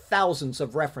not thousands,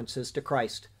 of references to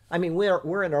Christ. I mean,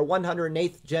 we're in our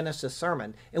 108th Genesis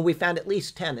sermon, and we found at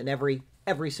least 10 in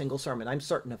every single sermon. I'm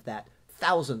certain of that.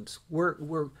 Thousands.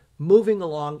 We're moving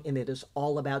along, and it is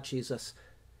all about Jesus.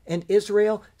 And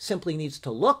Israel simply needs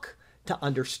to look, to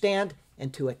understand,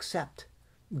 and to accept.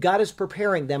 God is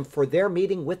preparing them for their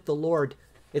meeting with the Lord.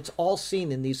 It's all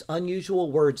seen in these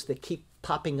unusual words that keep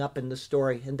popping up in the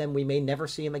story, and then we may never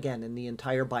see him again in the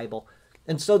entire Bible.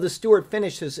 And so the steward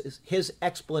finishes his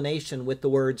explanation with the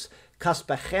words,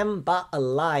 Kaspechem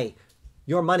ba'alai,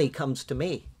 your money comes to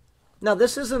me. Now,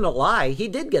 this isn't a lie. He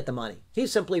did get the money. He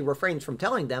simply refrains from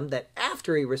telling them that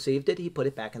after he received it, he put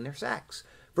it back in their sacks.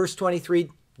 Verse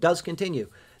 23 does continue.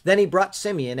 Then he brought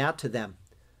Simeon out to them.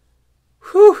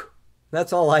 Whew!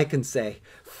 That's all I can say.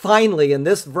 Finally, in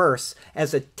this verse,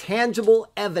 as a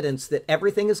tangible evidence that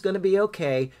everything is going to be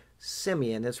okay,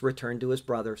 Simeon is returned to his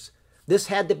brothers. This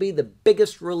had to be the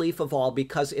biggest relief of all,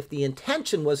 because if the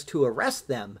intention was to arrest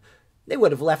them, they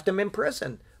would have left him in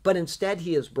prison. But instead,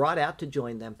 he is brought out to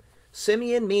join them.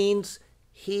 Simeon means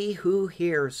he who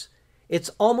hears.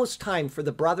 It's almost time for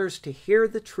the brothers to hear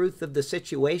the truth of the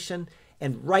situation.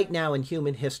 And right now in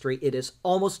human history, it is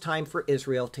almost time for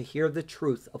Israel to hear the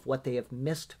truth of what they have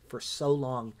missed for so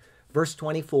long. Verse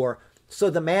 24, so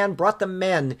the man brought the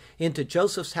men into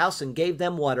Joseph's house and gave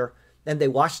them water. Then they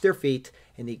washed their feet,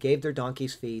 and he gave their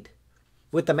donkeys feed.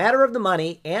 With the matter of the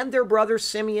money and their brother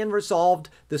Simeon resolved,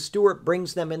 the steward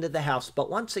brings them into the house. But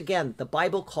once again, the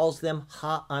Bible calls them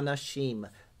ha'anashim,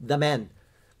 the men.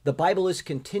 The Bible is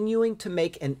continuing to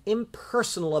make an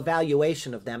impersonal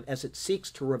evaluation of them as it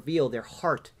seeks to reveal their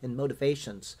heart and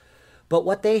motivations. But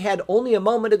what they had only a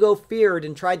moment ago feared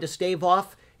and tried to stave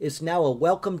off is now a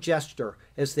welcome gesture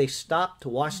as they stop to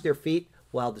wash their feet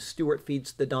while the steward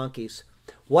feeds the donkeys.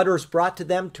 Water is brought to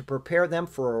them to prepare them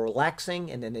for a relaxing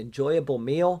and an enjoyable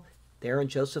meal there in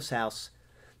Joseph's house.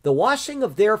 The washing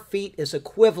of their feet is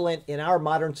equivalent in our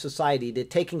modern society to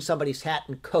taking somebody's hat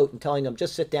and coat and telling them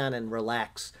just sit down and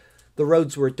relax. The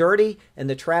roads were dirty and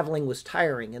the traveling was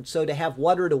tiring, and so to have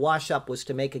water to wash up was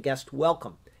to make a guest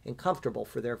welcome and comfortable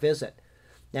for their visit.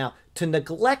 Now, to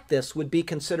neglect this would be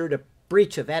considered a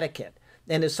breach of etiquette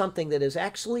and is something that is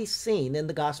actually seen in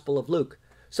the Gospel of Luke.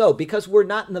 So, because we're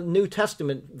not in the New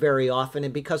Testament very often,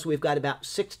 and because we've got about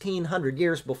 1,600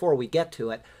 years before we get to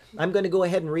it, I'm going to go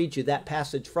ahead and read you that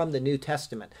passage from the New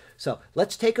Testament. So,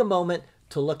 let's take a moment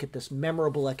to look at this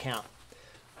memorable account.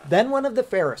 Then one of the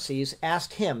Pharisees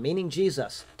asked him, meaning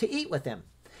Jesus, to eat with him.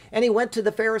 And he went to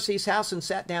the Pharisee's house and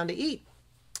sat down to eat.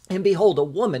 And behold, a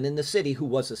woman in the city who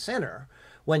was a sinner,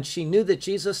 when she knew that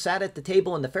Jesus sat at the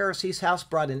table in the Pharisee's house,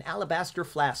 brought an alabaster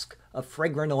flask of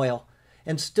fragrant oil,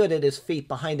 and stood at his feet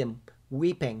behind him,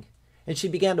 weeping. And she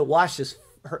began to wash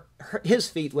his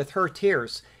feet with her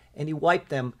tears, and he wiped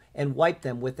them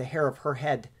with the hair of her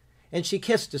head. And she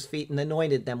kissed his feet and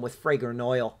anointed them with fragrant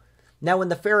oil. Now when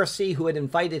the Pharisee who had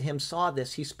invited him saw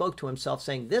this, he spoke to himself,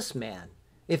 saying, This man,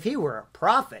 if he were a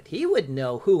prophet, he would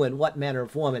know who and what manner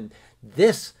of woman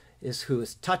this is who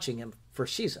is touching him, for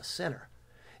she's a sinner.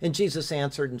 And Jesus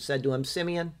answered and said to him,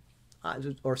 Simon,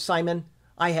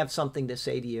 I have something to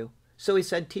say to you. So he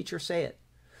said, Teacher, say it.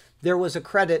 There was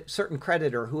a certain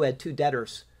creditor who had two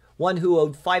debtors, one who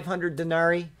owed 500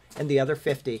 denarii and the other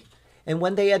 50. And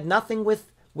when they had nothing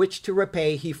with which to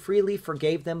repay, he freely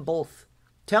forgave them both.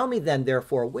 Tell me then,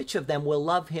 therefore, which of them will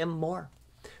love him more?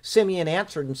 Simeon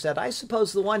answered and said, I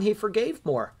suppose the one he forgave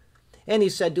more. And he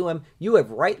said to him, You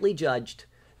have rightly judged.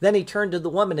 Then he turned to the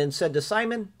woman and said to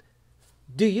Simon,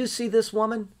 Do you see this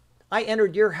woman? I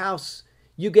entered your house.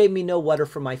 You gave me no water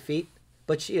for my feet,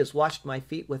 but she has washed my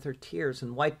feet with her tears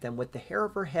and wiped them with the hair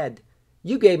of her head.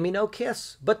 You gave me no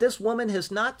kiss, but this woman has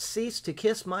not ceased to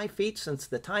kiss my feet since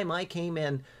the time I came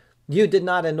in. You did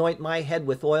not anoint my head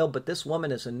with oil, but this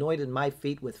woman has anointed my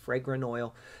feet with fragrant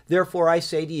oil. Therefore I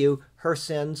say to you, her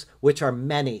sins, which are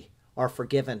many, are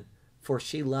forgiven, for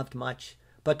she loved much.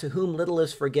 But to whom little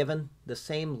is forgiven, the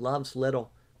same loves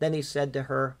little. Then he said to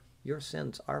her, Your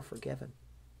sins are forgiven.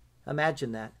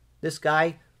 Imagine that. This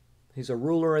guy, he's a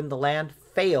ruler in the land,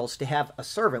 fails to have a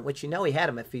servant, which you know he had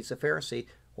him if he's a Pharisee,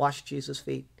 wash Jesus'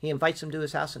 feet. He invites him to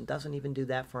his house and doesn't even do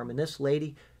that for him. And this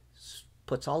lady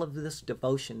puts all of this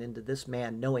devotion into this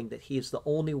man, knowing that he is the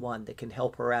only one that can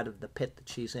help her out of the pit that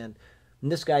she's in.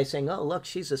 And this guy's saying, oh, look,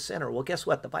 she's a sinner. Well, guess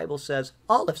what? The Bible says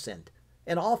all have sinned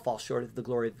and all fall short of the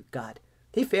glory of God.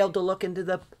 He failed to look into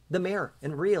the mirror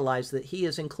and realize that he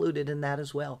is included in that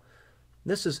as well.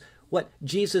 This is what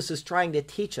Jesus is trying to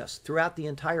teach us throughout the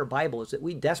entire Bible, is that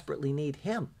we desperately need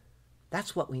him.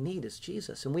 That's what we need, is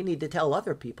Jesus, and we need to tell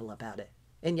other people about it.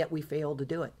 And yet we fail to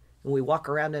do it. And we walk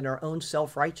around in our own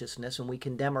self-righteousness and we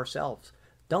condemn ourselves.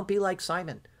 Don't be like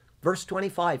Simon. Verse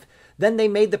 25, Then they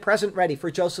made the present ready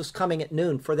for Joseph's coming at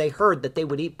noon, for they heard that they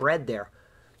would eat bread there.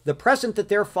 The present that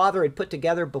their father had put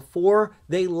together before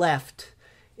they left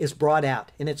is brought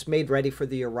out, and it's made ready for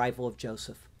the arrival of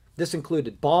Joseph. This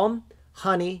included balm,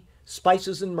 honey,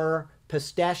 spices and myrrh,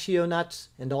 pistachio nuts,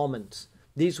 and almonds.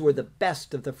 These were the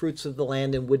best of the fruits of the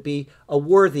land and would be a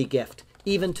worthy gift,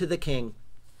 even to the king.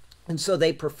 And so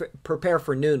they prepare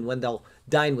for noon, when they'll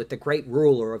dine with the great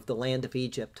ruler of the land of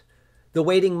Egypt. The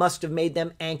waiting must have made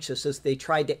them anxious as they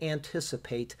tried to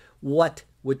anticipate what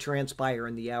would transpire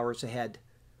in the hours ahead.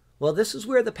 Well, this is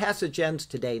where the passage ends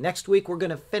today. Next week, we're going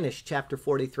to finish chapter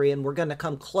 43, and we're going to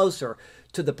come closer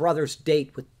to the brothers'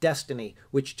 date with destiny,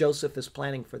 which Joseph is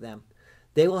planning for them.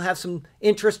 They will have some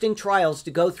interesting trials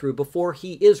to go through before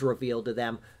he is revealed to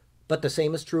them, but the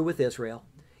same is true with Israel.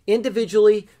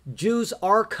 Individually, Jews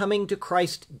are coming to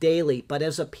Christ daily, but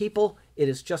as a people,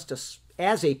 it's just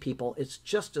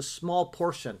a small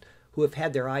portion who have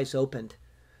had their eyes opened.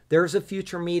 There is a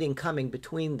future meeting coming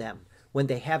between them when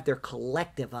they have their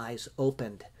collective eyes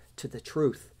opened to the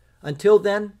truth. Until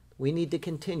then, we need to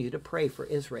continue to pray for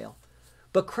Israel.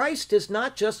 But Christ is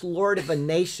not just Lord of a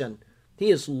nation.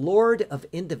 He is Lord of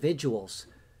individuals.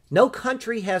 No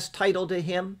country has title to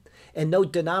him, and no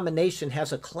denomination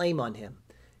has a claim on him.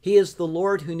 He is the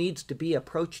Lord who needs to be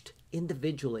approached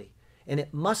individually, and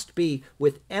it must be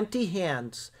with empty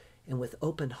hands and with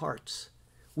open hearts.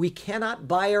 We cannot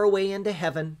buy our way into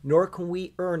heaven, nor can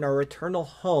we earn our eternal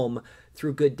home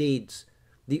through good deeds.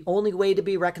 The only way to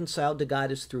be reconciled to God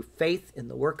is through faith in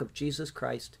the work of Jesus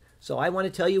Christ. So I want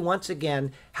to tell you once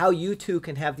again how you too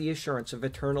can have the assurance of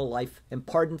eternal life and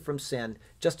pardon from sin,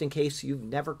 just in case you've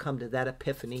never come to that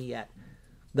epiphany yet.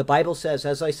 The Bible says,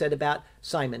 as I said about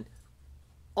Simon,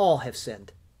 all have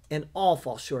sinned and all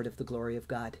fall short of the glory of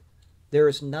God. There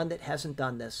is none that hasn't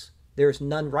done this. There is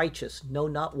none righteous, no,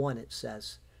 not one, it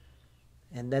says.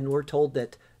 And then we're told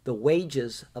that the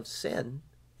wages of sin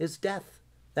is death.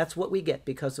 That's what we get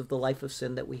because of the life of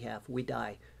sin that we have. We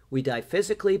die. We die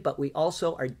physically, but we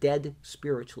also are dead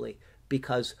spiritually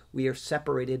because we are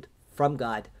separated from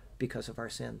God because of our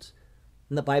sins.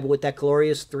 And the Bible with that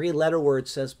glorious three-letter word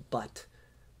says, but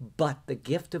the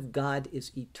gift of God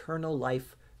is eternal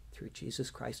life through Jesus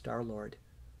Christ our Lord.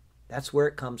 That's where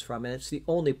it comes from, and it's the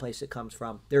only place it comes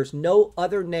from. There's no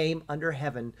other name under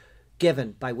heaven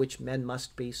given by which men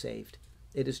must be saved.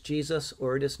 It is Jesus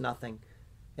or it is nothing.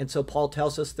 And so Paul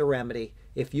tells us the remedy.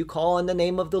 If you call on the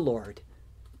name of the Lord,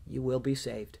 you will be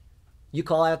saved. You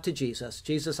call out to Jesus.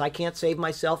 Jesus, I can't save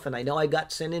myself, and I know I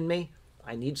got sin in me.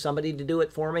 I need somebody to do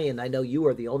it for me, and I know you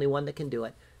are the only one that can do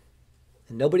it.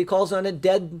 And nobody calls on a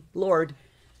dead Lord.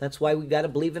 That's why we got to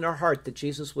believe in our heart that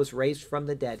Jesus was raised from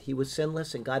the dead. He was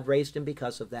sinless, and God raised him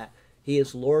because of that. He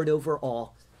is Lord over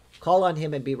all. Call on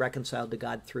him and be reconciled to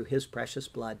God through his precious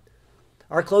blood.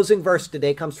 Our closing verse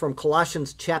today comes from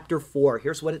Colossians chapter 4.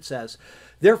 Here's what it says.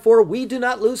 Therefore, we do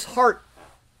not lose heart,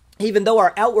 even though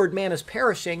our outward man is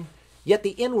perishing, yet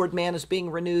the inward man is being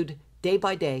renewed day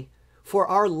by day. For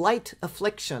our light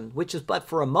affliction, which is but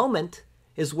for a moment,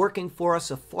 is working for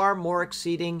us a far more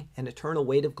exceeding and eternal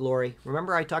weight of glory.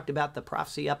 Remember I talked about the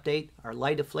prophecy update? Our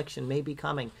light affliction may be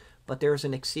coming, but there's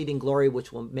an exceeding glory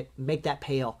which will make that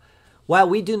pale. While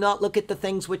we do not look at the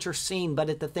things which are seen, but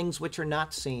at the things which are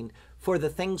not seen. For the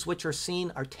things which are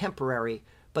seen are temporary,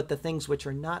 but the things which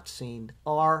are not seen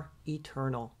are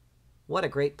eternal. What a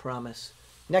great promise.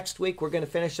 Next week, we're going to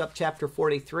finish up chapter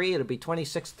 43. It'll be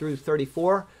 26 through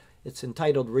 34. It's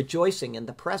entitled Rejoicing in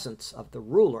the Presence of the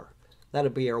Ruler. That'll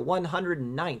be our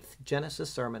 109th Genesis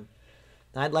sermon.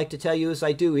 I'd like to tell you, as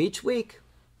I do each week,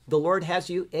 the Lord has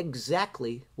you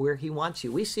exactly where he wants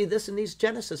you. We see this in these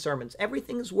Genesis sermons.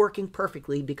 Everything is working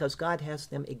perfectly because God has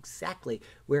them exactly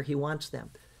where he wants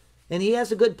them. And he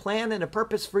has a good plan and a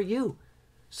purpose for you.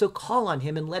 So call on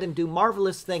him and let him do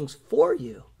marvelous things for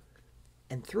you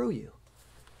and through you.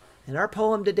 And our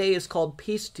poem today is called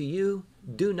Peace to You,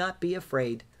 Do Not Be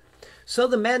Afraid. So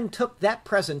the men took that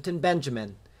present in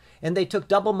Benjamin, and they took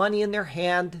double money in their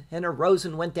hand, and arose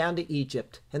and went down to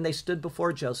Egypt, and they stood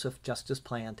before Joseph just as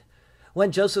planned.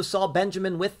 When Joseph saw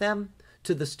Benjamin with them,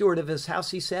 to the steward of his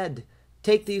house he said,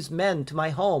 Take these men to my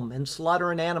home, and slaughter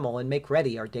an animal, and make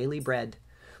ready our daily bread.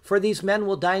 For these men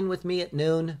will dine with me at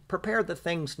noon. Prepare the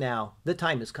things now, the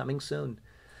time is coming soon.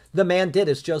 The man did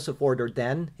as Joseph ordered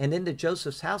then, and into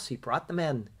Joseph's house he brought the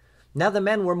men. Now the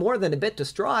men were more than a bit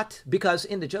distraught, because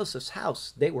into Joseph's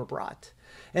house they were brought.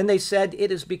 And they said,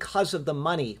 It is because of the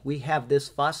money we have this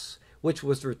fuss, which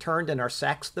was returned in our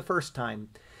sacks the first time,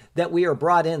 that we are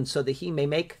brought in so that he may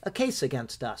make a case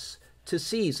against us, to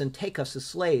seize and take us as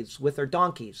slaves with our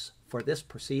donkeys for this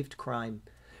perceived crime.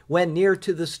 When near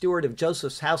to the steward of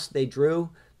Joseph's house they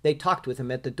drew, they talked with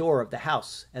him at the door of the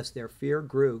house as their fear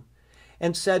grew,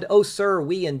 and said, O sir,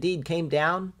 we indeed came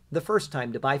down the first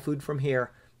time to buy food from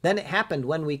here. Then it happened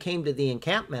when we came to the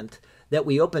encampment that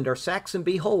we opened our sacks, and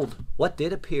behold, what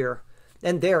did appear?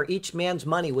 And there each man's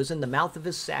money was in the mouth of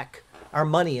his sack, our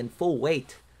money in full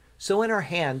weight. So in our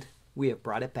hand we have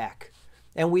brought it back.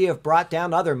 And we have brought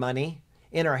down other money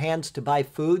in our hands to buy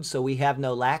food, so we have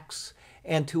no lacks.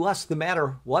 And to us the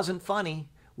matter wasn't funny.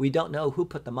 We don't know who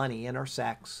put the money in our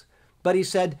sacks. But he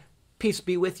said, Peace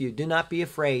be with you, do not be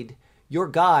afraid. Your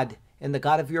God and the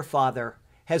God of your father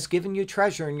has given you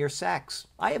treasure in your sacks.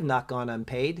 I have not gone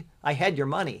unpaid. I had your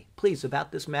money. Please,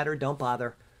 about this matter, don't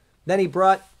bother. Then he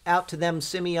brought out to them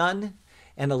Simeon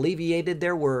and alleviated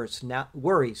their worries.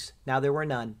 Now there were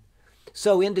none.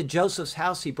 So into Joseph's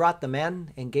house he brought the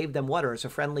men and gave them water as a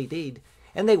friendly deed.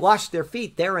 And they washed their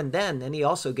feet there and then, and he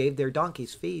also gave their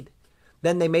donkeys feed.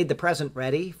 Then they made the present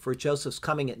ready for Joseph's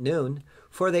coming at noon,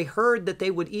 for they heard that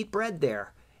they would eat bread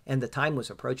there, and the time was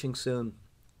approaching soon.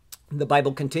 The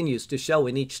Bible continues to show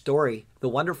in each story the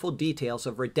wonderful details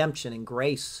of redemption and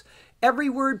grace. Every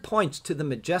word points to the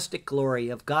majestic glory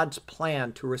of God's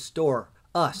plan to restore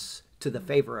us to the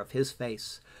favor of his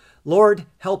face. Lord,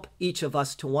 help each of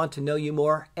us to want to know you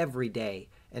more every day,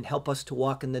 and help us to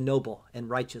walk in the noble and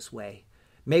righteous way.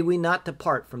 May we not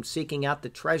depart from seeking out the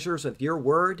treasures of your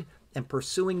word and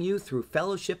pursuing you through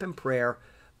fellowship and prayer.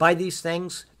 By these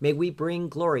things may we bring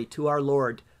glory to our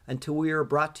Lord until we are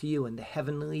brought to you in the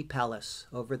heavenly palace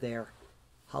over there.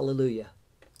 Hallelujah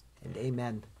and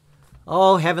amen.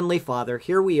 Oh, Heavenly Father,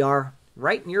 here we are,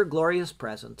 right in your glorious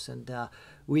presence, and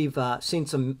we've seen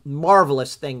some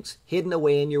marvelous things hidden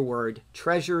away in your word,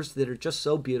 treasures that are just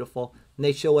so beautiful, and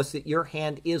they show us that your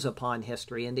hand is upon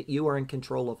history and that you are in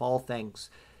control of all things.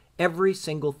 Every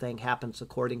single thing happens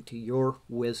according to your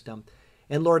wisdom.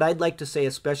 And Lord, I'd like to say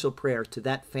a special prayer to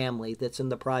that family that's in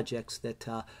the projects that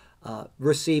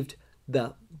received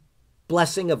the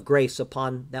blessing of grace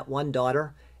upon that one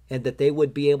daughter, and that they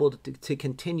would be able to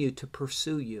continue to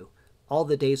pursue you all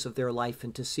the days of their life,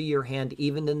 and to see your hand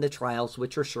even in the trials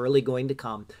which are surely going to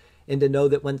come, and to know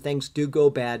that when things do go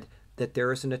bad, that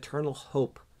there is an eternal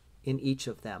hope in each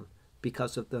of them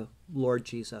because of the Lord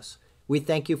Jesus. We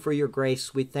thank you for your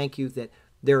grace. We thank you that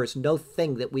there is no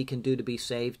thing that we can do to be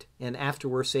saved, and after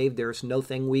we're saved, there is no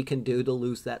thing we can do to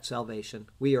lose that salvation.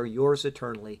 We are yours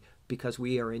eternally because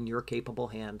we are in your capable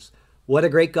hands. What a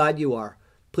great God you are.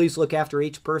 Please look after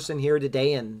each person here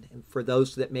today, and for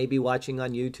those that may be watching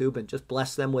on YouTube, and just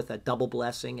bless them with a double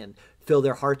blessing and fill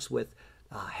their hearts with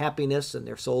happiness and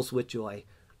their souls with joy.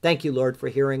 Thank you, Lord, for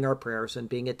hearing our prayers and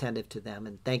being attentive to them,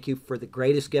 and thank you for the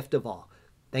greatest gift of all.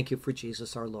 Thank you for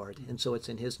Jesus our Lord. And so it's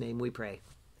in his name we pray.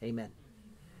 Amen.